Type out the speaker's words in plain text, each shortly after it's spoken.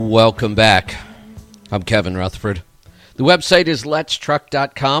Welcome back. I'm Kevin Rutherford. The website is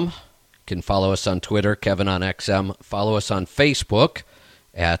Letstruck.com. You can follow us on Twitter, Kevin on XM. Follow us on Facebook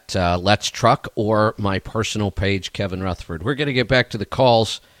at Letstruck or my personal page, Kevin Rutherford. We're going to get back to the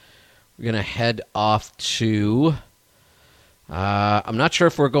calls. We're going to head off to, I'm not sure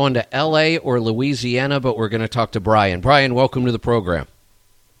if we're going to L.A. or Louisiana, but we're going to talk to Brian. Brian, welcome to the program.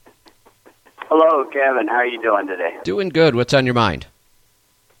 Hello, Kevin. How are you doing today? Doing good. What's on your mind?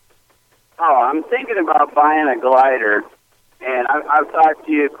 Oh, I'm thinking about buying a glider, and I've talked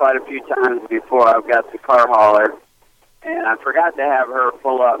to you quite a few times before. I've got the car hauler, and I forgot to have her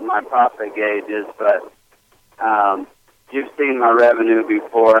pull up my profit gauges, but you've seen my revenue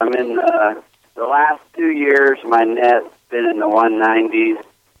before. I'm in the last 2 years, my net's been in the 190s,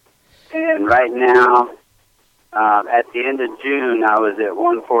 and right now, at the end of June, I was at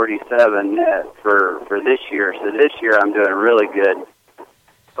 147 net for this year. So this year, I'm doing really good.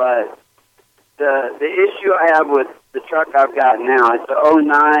 But the issue I have with the truck I've got now, it's a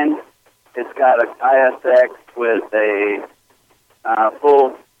 09. It's got a ISX with a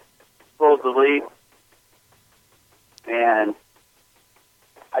full delete, and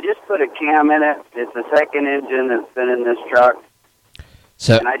I just put a cam in it. It's the second engine that's been in this truck,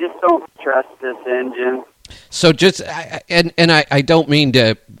 and I just don't trust this engine. So just, I don't mean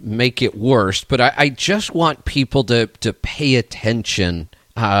to make it worse, but I just want people to pay attention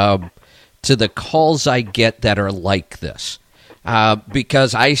to the calls I get that are like this,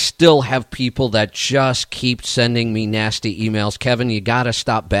 because I still have people that just keep sending me nasty emails. Kevin, you got to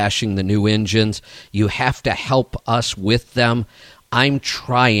stop bashing the new engines. You have to help us with them. I'm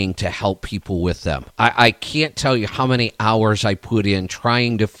trying to help people with them. I can't tell you how many hours I put in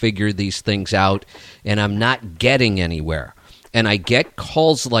trying to figure these things out, and I'm not getting anywhere. And I get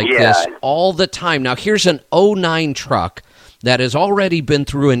calls like this all the time. Now, here's an 09 truck that has already been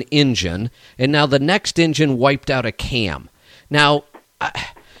through an engine, and now the next engine wiped out a cam. Now,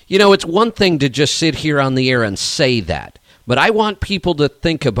 it's one thing to just sit here on the air and say that, but I want people to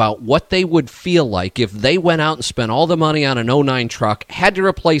think about what they would feel like if they went out and spent all the money on an 09 truck, had to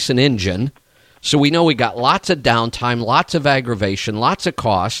replace an engine, so we know we got lots of downtime, lots of aggravation, lots of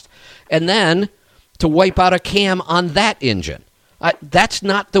cost, and then to wipe out a cam on that engine. That's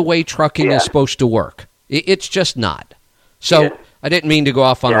not the way trucking is supposed to work. It's just not. So I didn't mean to go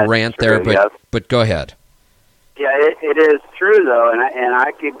off on a rant there, but go ahead. Yeah, it is true, though, and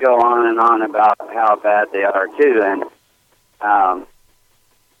I could go on and on about how bad they are, too. And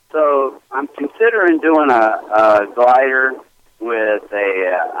so I'm considering doing a glider with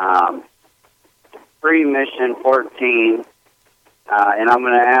a pre-mission 14, and I'm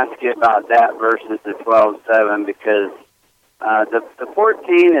going to ask you about that versus the 12.7 because the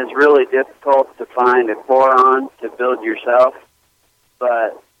 14 is really difficult to find a core on to build yourself,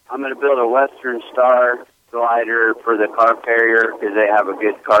 but I'm going to build a Western Star glider for the car carrier because they have a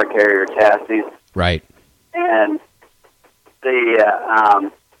good car carrier chassis. Right. And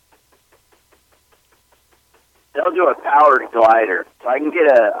they'll do a powered glider, so I can get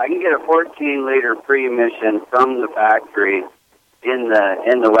a 14-liter pre-emission from the factory in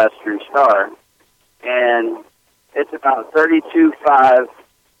the Western Star, and it's about 32.5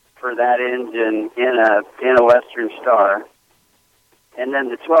 for that engine in a Western Star. And then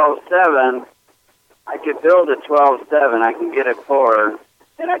the 12.7, I could build a 12.7. I can get a core,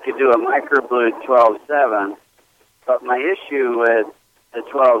 and I could do a microblued 12.7. But my issue with the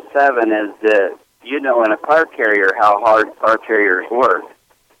 12.7 is that in a car carrier how hard car carriers work.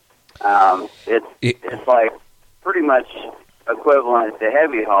 It's like pretty much equivalent to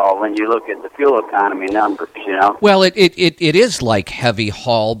heavy haul when you look at the fuel economy numbers, Well, it is like heavy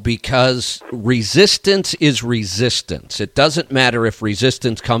haul because resistance is resistance. It doesn't matter if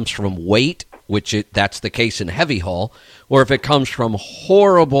resistance comes from weight, which that's the case in heavy haul, or if it comes from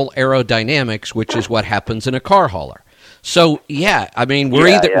horrible aerodynamics, which is what happens in a car hauler. So,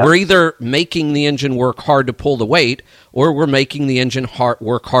 we're either making the engine work hard to pull the weight, or we're making the engine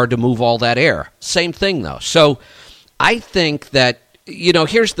work hard to move all that air. Same thing, though. So I think that,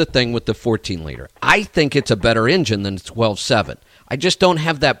 here's the thing with the 14-liter. I think it's a better engine than the 12.7. I just don't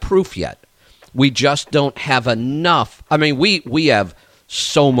have that proof yet. We just don't have enough. I mean, we have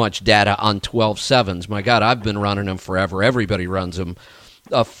so much data on 12.7s. My God, I've been running them forever. Everybody runs them.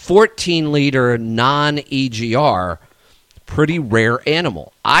 A 14-liter non-EGR, pretty rare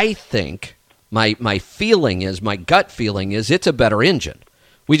animal. I think my gut feeling is it's a better engine.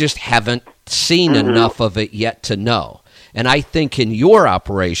 We just haven't seen enough of it yet to know. And I think in your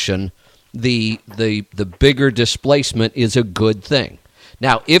operation, the bigger displacement is a good thing.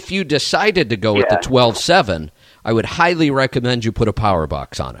 Now, if you decided to go with the 12.7, I would highly recommend you put a power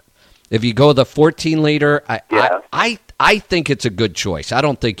box on it. If you go the 14-liter, I think it's a good choice. I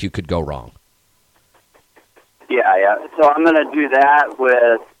don't think you could go wrong. Yeah. So I'm going to do that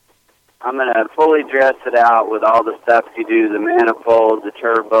I'm going to fully dress it out with all the stuff you do, the manifold, the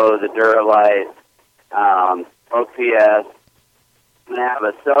turbo, the Duralite, OPS. I'm going to have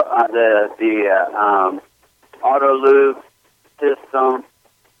the auto lube system,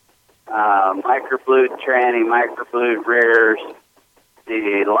 microblued tranny, microblued rears,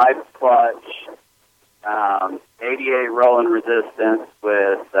 the life clutch, 88 rolling resistance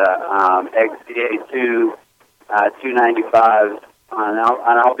with XCA2 295s, and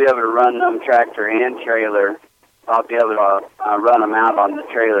I'll be able to run them tractor and trailer. I'll be able to run them out on the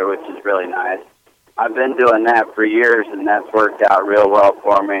trailer, which is really nice. I've been doing that for years, and that's worked out real well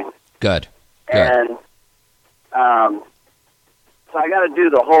for me. Good. And so I got to do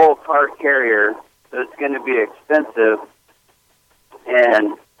the whole car carrier, so it's going to be expensive.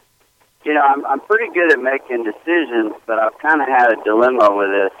 And, you know, I'm pretty good at making decisions, but I've kind of had a dilemma with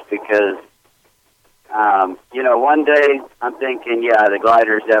this because, you know, one day I'm thinking, yeah, the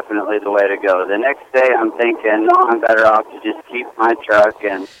glider is definitely the way to go. The next day I'm thinking, no, I'm better off to just keep my truck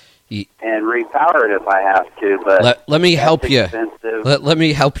and repower it if I have to. But let me help you. Let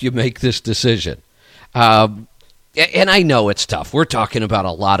me help you make this decision. And I know it's tough. We're talking about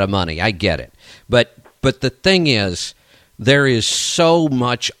a lot of money. I get it. But the thing is, there is so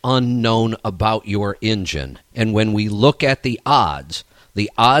much unknown about your engine. And when we look at the odds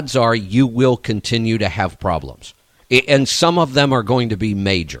are you will continue to have problems. And some of them are going to be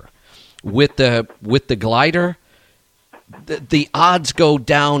major. With the glider, the odds go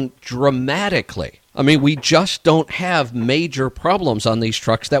down dramatically. I mean, we just don't have major problems on these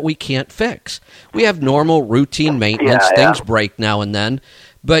trucks that we can't fix. We have normal routine maintenance. Things break now and then.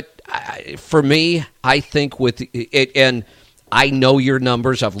 But for me, I think with it, and I know your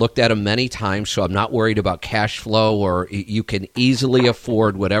numbers. I've looked at them many times, so I'm not worried about cash flow, or you can easily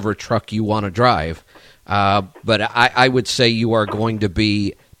afford whatever truck you want to drive. But I would say you are going to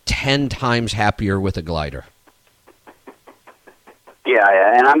be 10 times happier with a glider.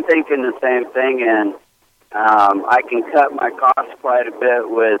 Yeah, and I'm thinking the same thing, and I can cut my costs quite a bit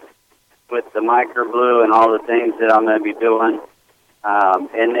with the microblue and all the things that I'm going to be doing.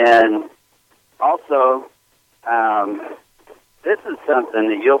 And then also, this is something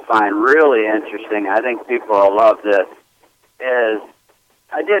that you'll find really interesting. I think people will love this, is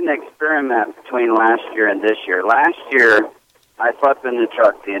I did an experiment between last year and this year. Last year, I slept in the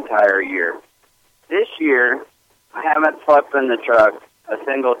truck the entire year. This year, I haven't slept in the truck a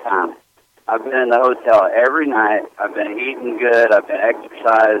single time. I've been in the hotel every night. I've been eating good. I've been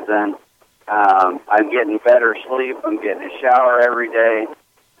exercising. I'm getting better sleep. I'm getting a shower every day.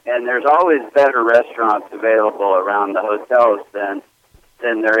 And there's always better restaurants available around the hotels than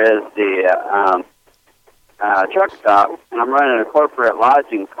there is the truck stop. And I'm running a corporate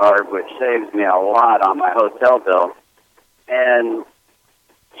lodging card, which saves me a lot on my hotel bill. And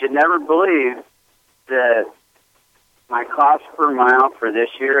you'd never believe that my cost per mile for this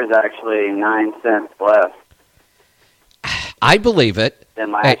year is actually 9 cents less. I believe it.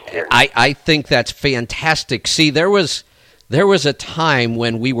 Than last year. I think that's fantastic. See, there was a time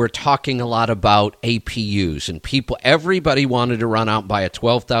when we were talking a lot about APUs, and everybody wanted to run out and buy a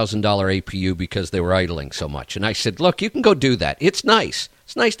 $12,000 APU because they were idling so much. And I said, look, you can go do that. It's nice.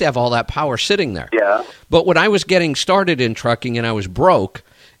 It's nice to have all that power sitting there. Yeah. But when I was getting started in trucking and I was broke,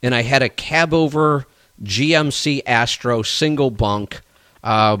 and I had a cab-over GMC Astro single bunk,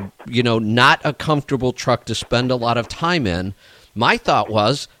 not a comfortable truck to spend a lot of time in, my thought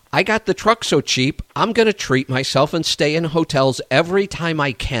was, I got the truck so cheap, I'm going to treat myself and stay in hotels every time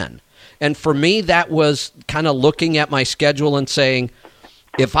I can. And for me, that was kind of looking at my schedule and saying,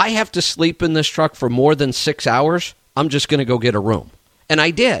 if I have to sleep in this truck for more than 6 hours, I'm just going to go get a room. And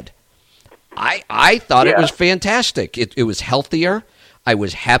I did. I thought it was fantastic. It was healthier. I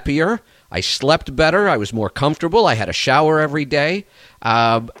was happier. I slept better. I was more comfortable. I had a shower every day.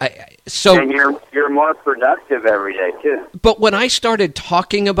 And you're more productive every day, too. But when I started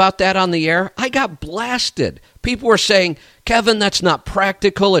talking about that on the air, I got blasted. People were saying, Kevin, that's not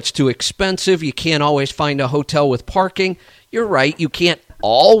practical. It's too expensive. You can't always find a hotel with parking. You're right. You can't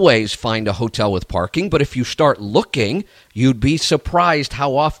always find a hotel with parking. But if you start looking, you'd be surprised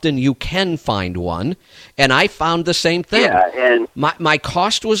how often you can find one. And I found the same thing. Yeah, and my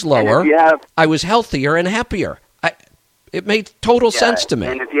cost was lower. I was healthier and happier. It made total sense to me.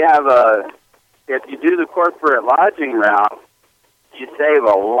 And if you do the corporate lodging route, you save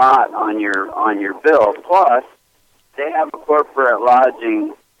a lot on your bill. Plus, they have a corporate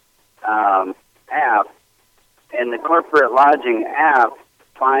lodging app and the corporate lodging app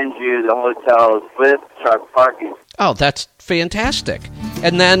finds you the hotels with truck parking. Oh, that's fantastic.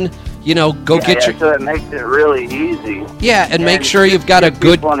 And then, go get your... So it makes it really easy. Yeah, and make sure you've got a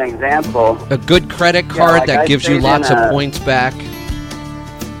good... One example. A good credit card that gives you lots of points back.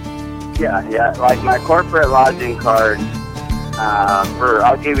 Yeah, like my corporate lodging card,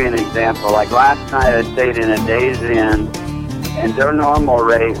 I'll give you an example. Like last night I stayed in a Days Inn, and their normal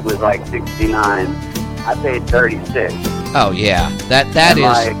rate was like $69. I paid $36. Oh yeah,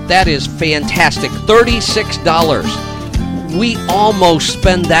 that is fantastic. $36. We almost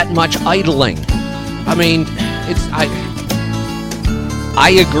spend that much idling. I mean,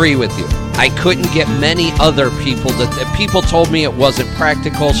 I agree with you. I couldn't get many other people that people told me it wasn't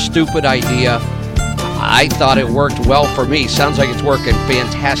practical, stupid idea. I thought it worked well for me. Sounds like it's working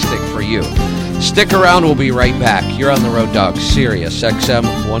fantastic for you. Stick around, we'll be right back. You're on the Road Dog, Sirius XM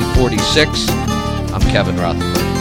 146. I'm Kevin Rutherford.